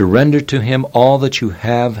 to render to him all that you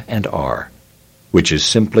have and are, which is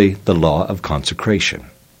simply the law of consecration.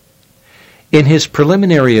 In his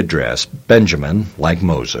preliminary address, Benjamin, like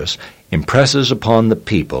Moses, impresses upon the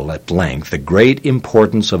people at length the great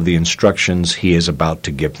importance of the instructions he is about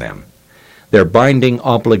to give them, their binding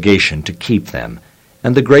obligation to keep them,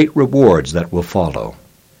 and the great rewards that will follow.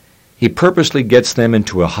 He purposely gets them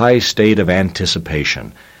into a high state of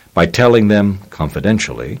anticipation by telling them,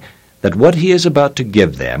 confidentially, that what he is about to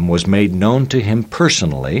give them was made known to him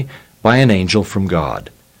personally by an angel from God,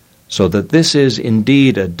 so that this is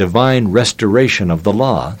indeed a divine restoration of the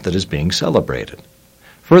law that is being celebrated.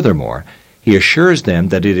 Furthermore, he assures them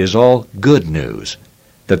that it is all good news,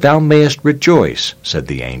 that thou mayest rejoice, said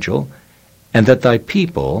the angel, and that thy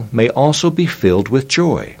people may also be filled with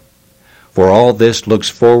joy. For all this looks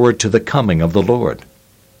forward to the coming of the Lord.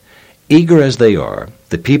 Eager as they are,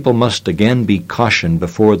 the people must again be cautioned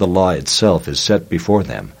before the law itself is set before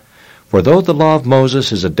them. For though the law of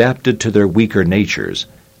Moses is adapted to their weaker natures,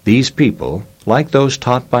 these people, like those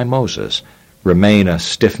taught by Moses, remain a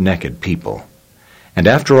stiff-necked people. And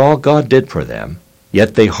after all God did for them,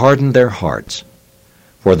 yet they hardened their hearts.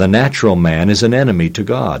 For the natural man is an enemy to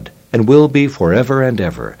God, and will be forever and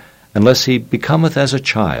ever, unless he becometh as a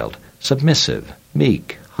child, submissive,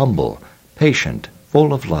 meek, humble, patient,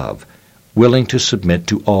 full of love, willing to submit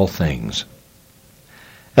to all things.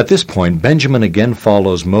 At this point, Benjamin again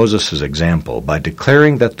follows Moses' example by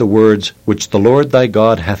declaring that the words which the Lord thy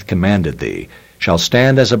God hath commanded thee shall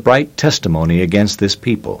stand as a bright testimony against this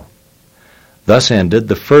people. Thus ended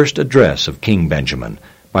the first address of King Benjamin,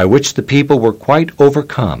 by which the people were quite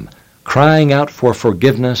overcome, crying out for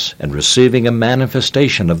forgiveness and receiving a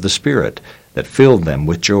manifestation of the Spirit that filled them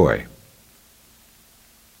with joy.